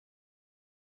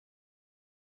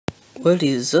What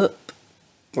is up?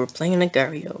 We're playing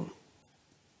Agar.io.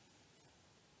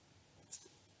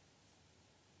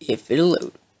 If it'll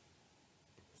load.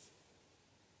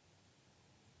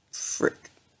 Frick.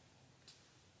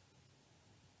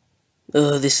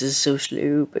 Oh, this is so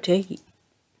slow, but hey.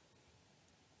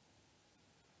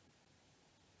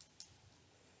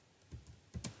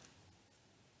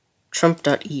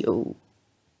 Trump.io.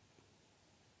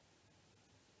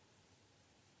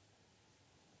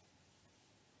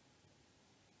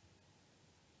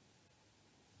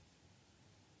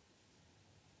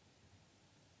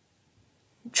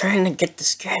 I'm trying to get the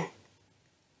scan.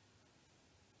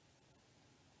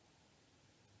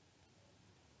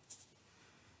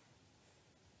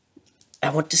 I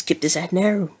want to skip this ad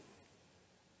now.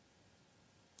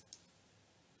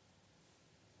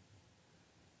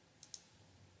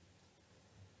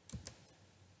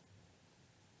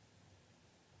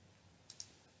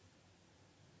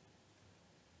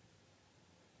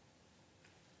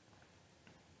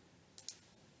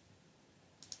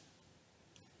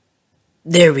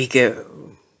 There we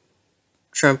go.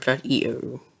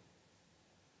 Trump.io.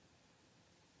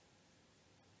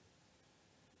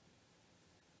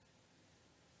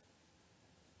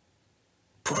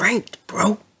 Pranked,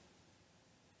 bro.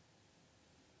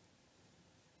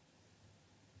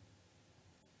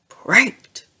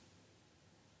 Pranked.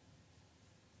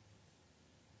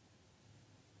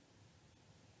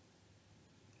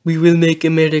 We will make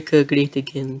America great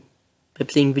again by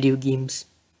playing video games.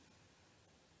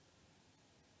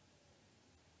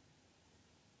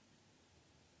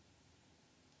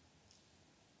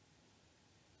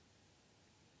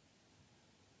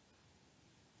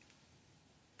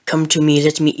 Come to me,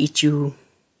 let me eat you.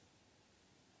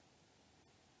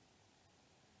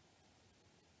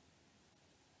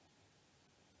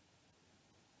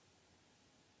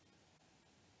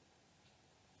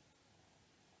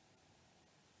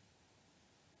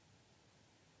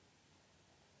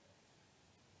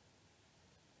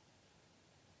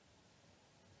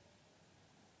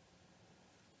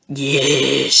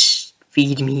 Yes,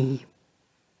 feed me.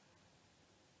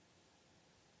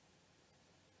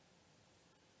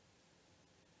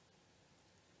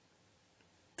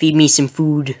 Feed me some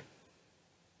food.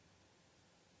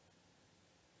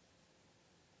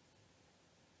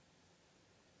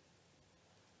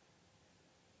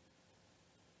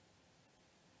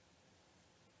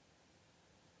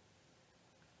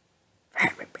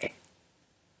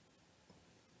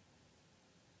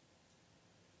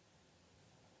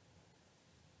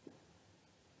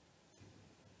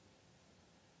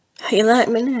 How you like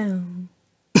me now?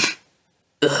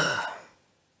 Ugh.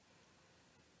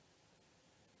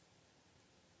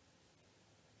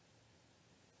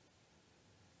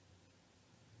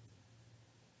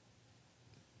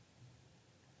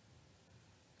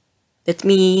 Let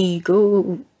me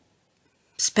go.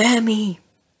 Spare me.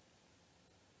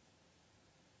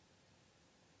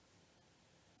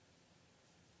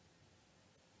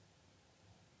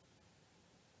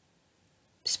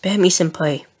 Spare me,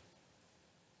 senpai.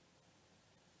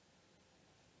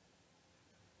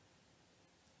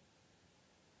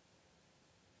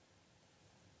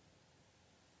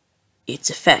 It's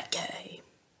a fat guy.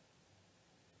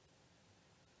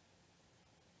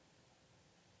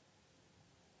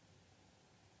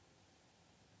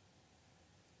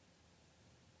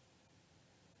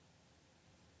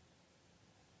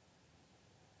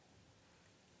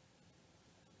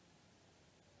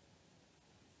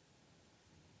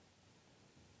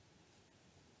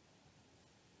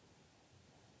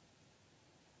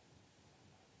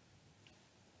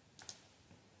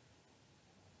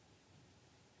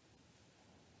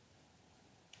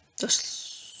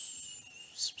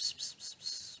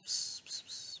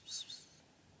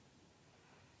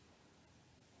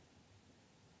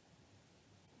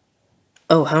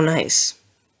 Oh, how nice.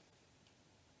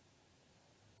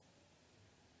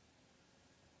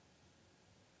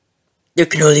 There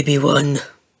can only be one.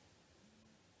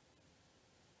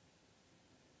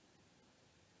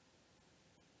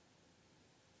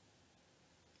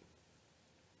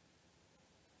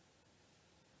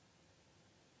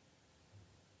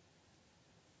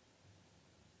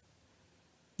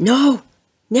 No!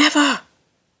 Never!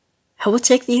 I will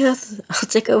take the earth. I'll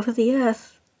take over the earth.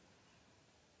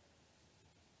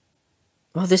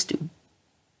 Oh, this dude.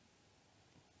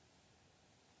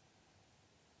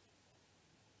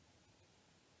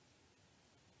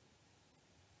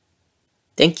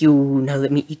 Thank you. Now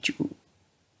let me eat you.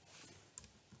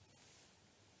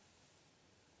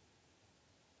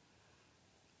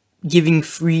 Giving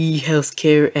free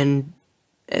healthcare and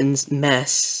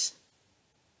mass.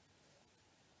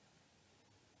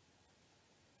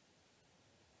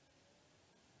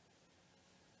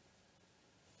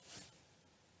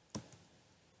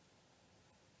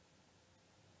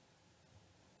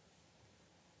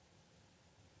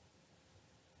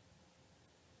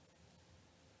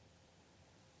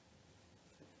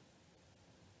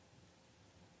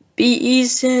 Be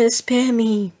easy, spare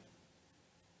me.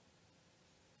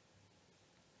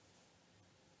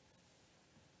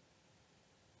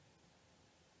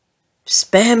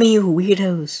 Spare me, you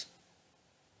weirdos.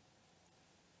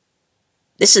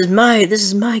 This is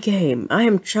my game. I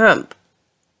am Trump.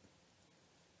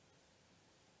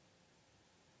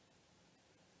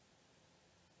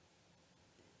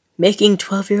 Making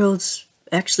 12-year-olds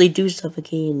actually do stuff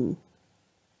again.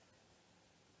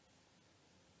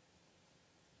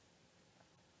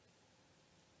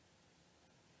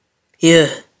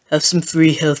 Here, have some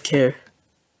free healthcare.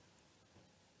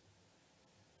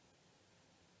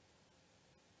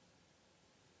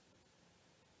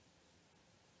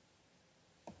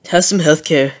 Have some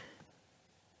healthcare.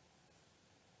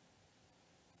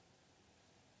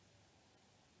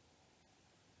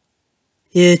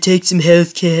 Here, take some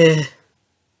healthcare.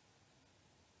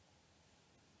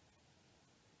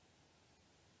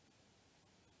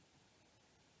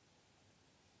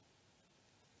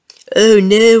 Oh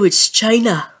no, it's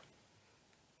China.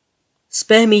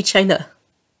 Spare me, China.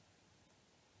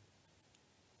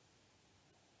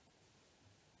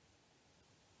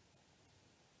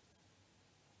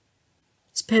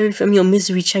 Spare me from your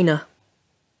misery, China.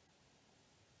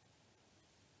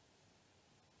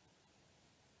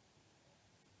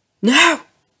 No!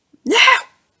 No!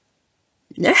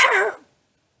 No!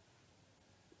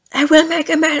 I will make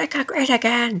America great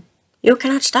again. You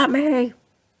cannot stop me.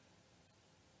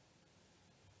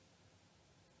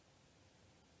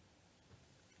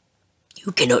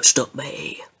 You cannot stop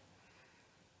me.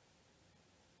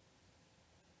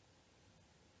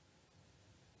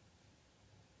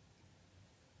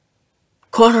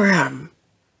 Corner him.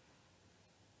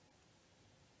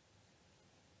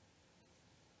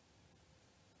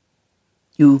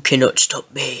 You cannot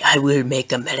stop me. I will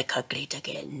make America great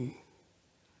again.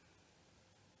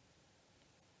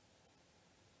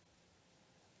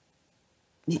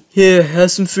 Here, have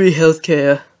some free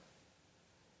healthcare.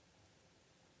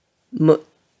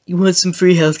 You want some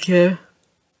free healthcare?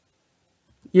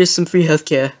 Here's some free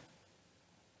healthcare.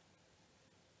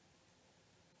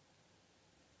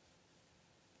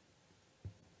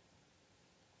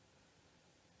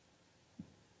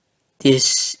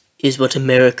 This is what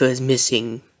America is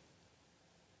missing.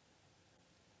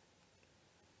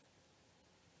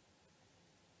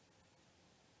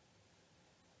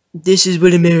 This is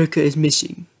what America is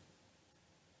missing.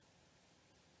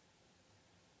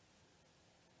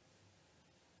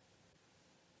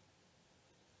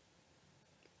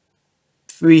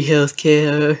 Free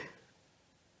healthcare.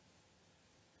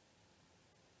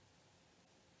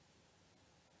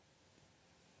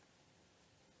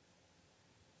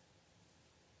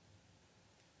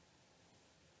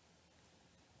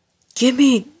 Give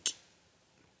me...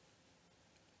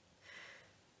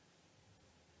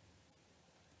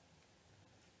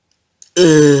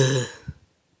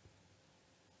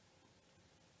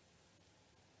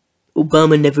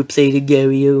 Obama never played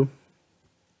Agario.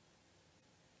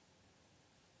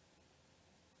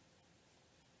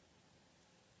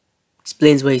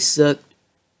 Explains why he sucked.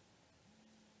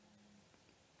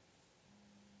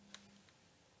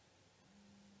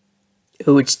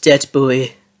 Oh, it's that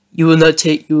boy. You will not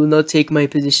take my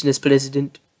position as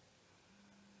president.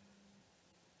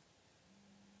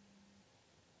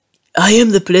 I am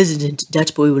the president.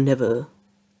 That boy will never.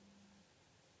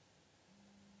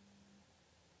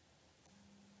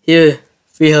 Here,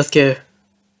 free healthcare.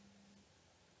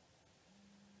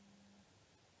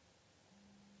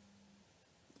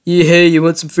 Yeah, hey, you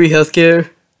want some free healthcare?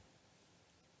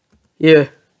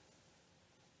 Here.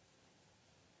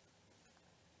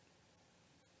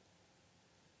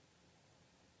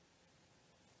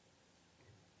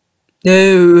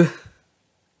 No.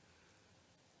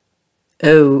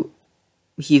 Oh,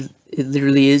 it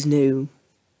literally is no.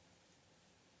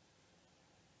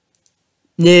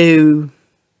 No.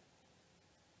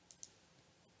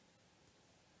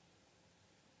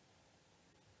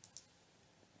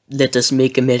 Let us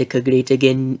make America great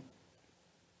again.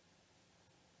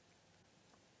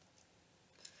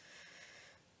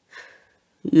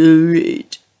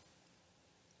 Alright.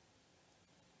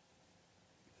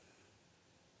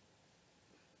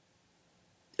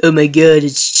 Oh my god,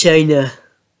 it's China.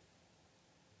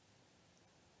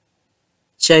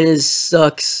 China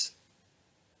sucks.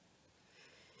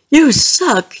 You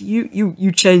suck,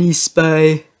 you Chinese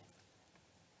spy.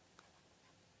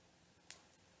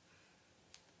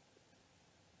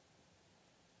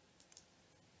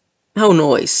 How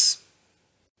nice.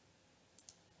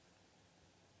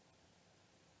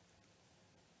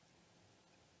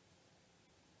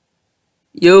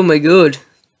 Yo, my god.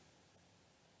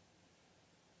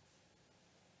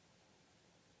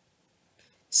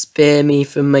 Spare me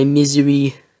from my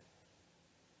misery.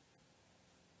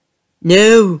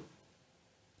 No!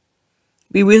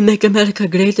 We will make America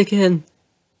great again.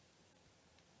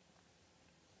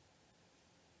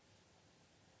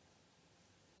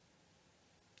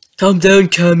 Calm down,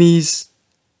 commies.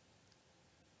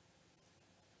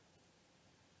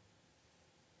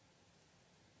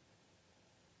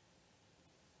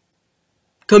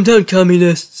 Calm down,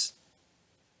 communists.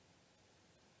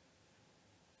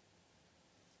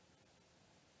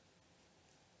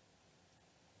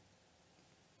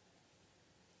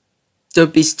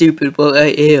 Don't be stupid while I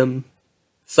am.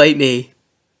 Fight me.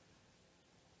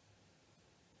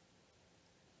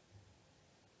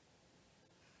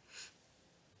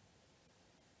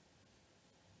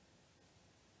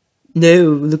 No,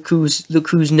 look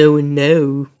who's knowing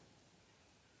now.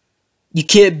 You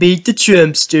can't beat the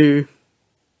Trumpster.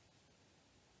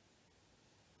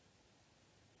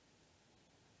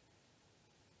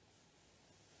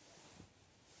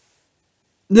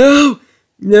 No!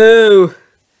 No!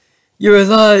 You're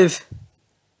alive!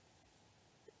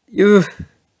 You...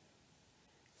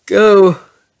 Go!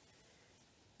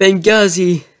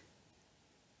 Benghazi!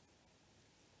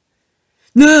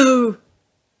 No!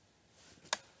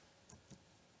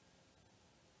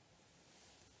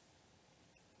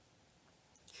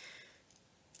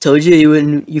 Told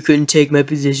you you couldn't take my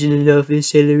position in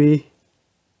office, Hillary.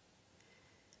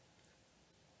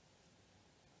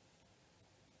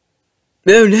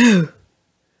 Oh no!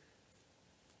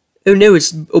 Oh no,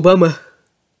 it's Obama.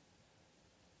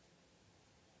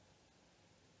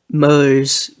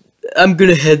 Mars. I'm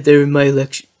gonna head there in my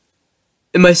election.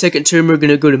 In my second term, we're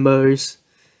gonna go to Mars.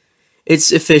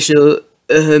 It's official.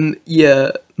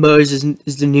 Yeah, Mars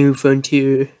is the new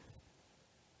frontier.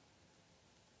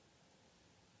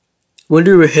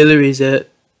 Wonder where Hillary's at.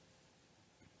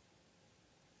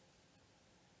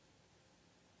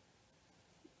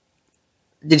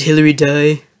 Did Hillary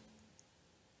die?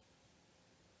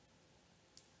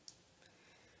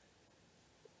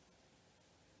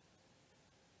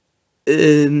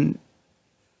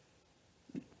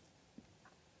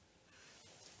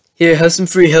 Here, have some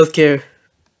free healthcare.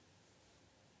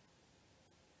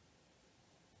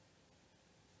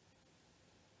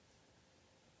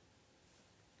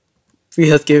 Free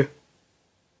healthcare.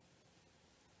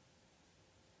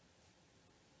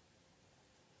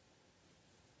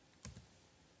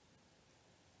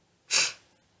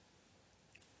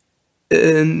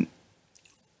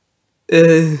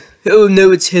 Oh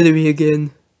no, it's Hillary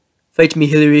again. Fight me,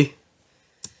 Hillary.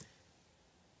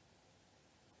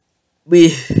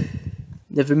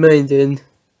 Never mind then.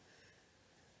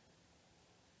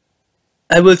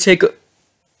 I will take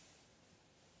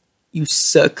You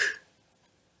suck.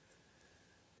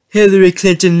 Hillary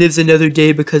Clinton lives another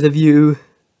day because of you.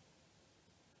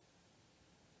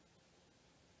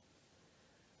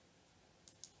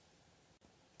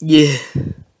 Yeah.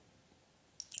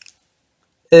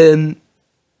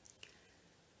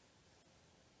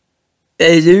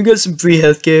 Hey, you got some free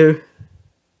healthcare?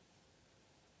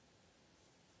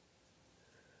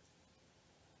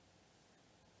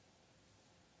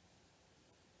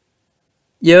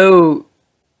 Yo,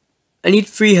 I need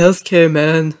free healthcare,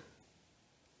 man.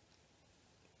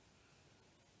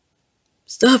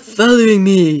 Stop following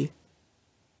me.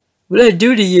 What did I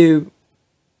do to you?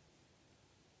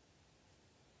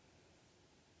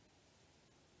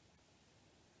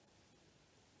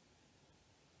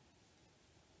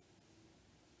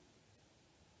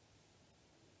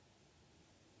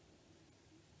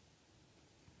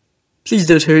 Please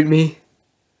don't hurt me.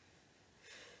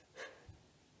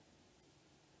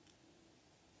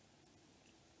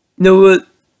 You know what?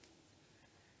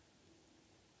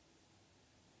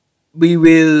 We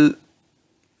will...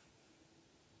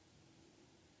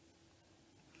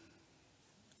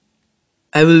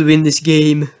 I will win this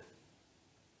game.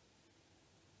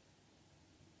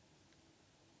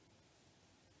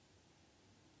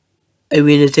 I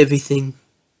win at everything.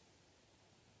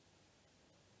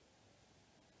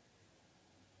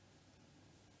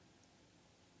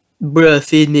 Bruh,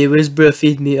 feed me. Where's bruh?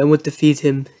 Feed me. I want to feed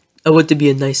him. I want to be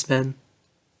a nice man.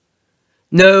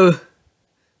 No!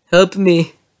 Help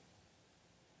me.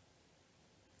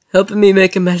 Help me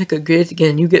make America great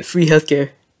again. You get free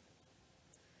healthcare.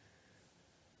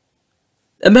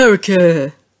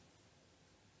 America!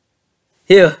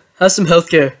 Here, have some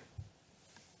healthcare.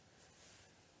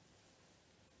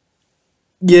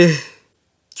 Yeah.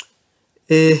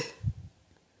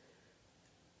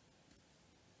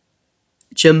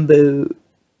 Jumbo.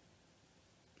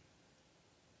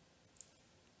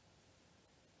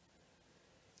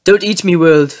 Don't eat me,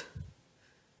 world.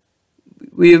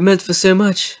 We are meant for so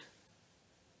much.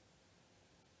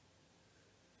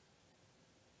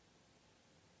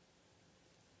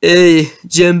 Hey,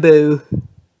 Jumbo.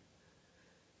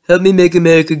 Help me make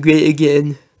America great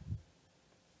again.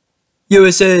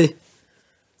 USA.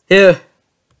 Here.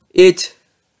 Eat.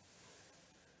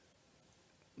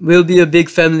 We'll be a big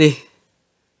family.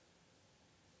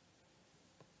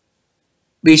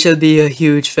 We shall be a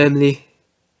huge family.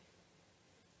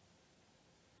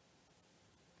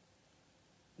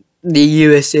 The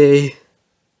USA.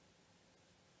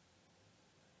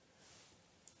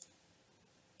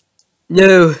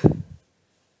 No.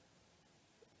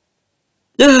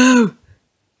 No!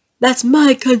 That's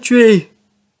my country!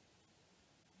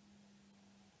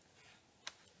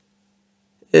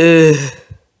 I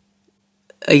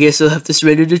guess I'll have to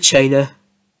surrender to China.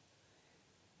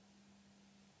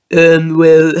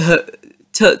 Well,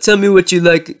 tell me what you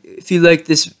like, if you like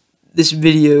this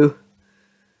video.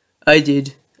 I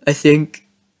did, I think.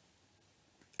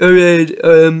 Alright,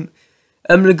 I'm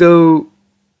gonna go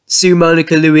sue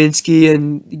Monica Lewinsky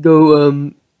and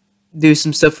go, do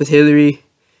some stuff with Hillary.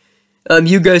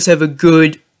 You guys have a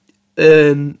good,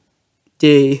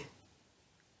 day.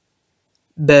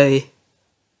 Bye.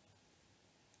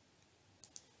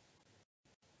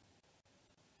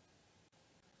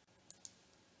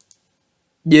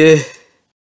 Yeah.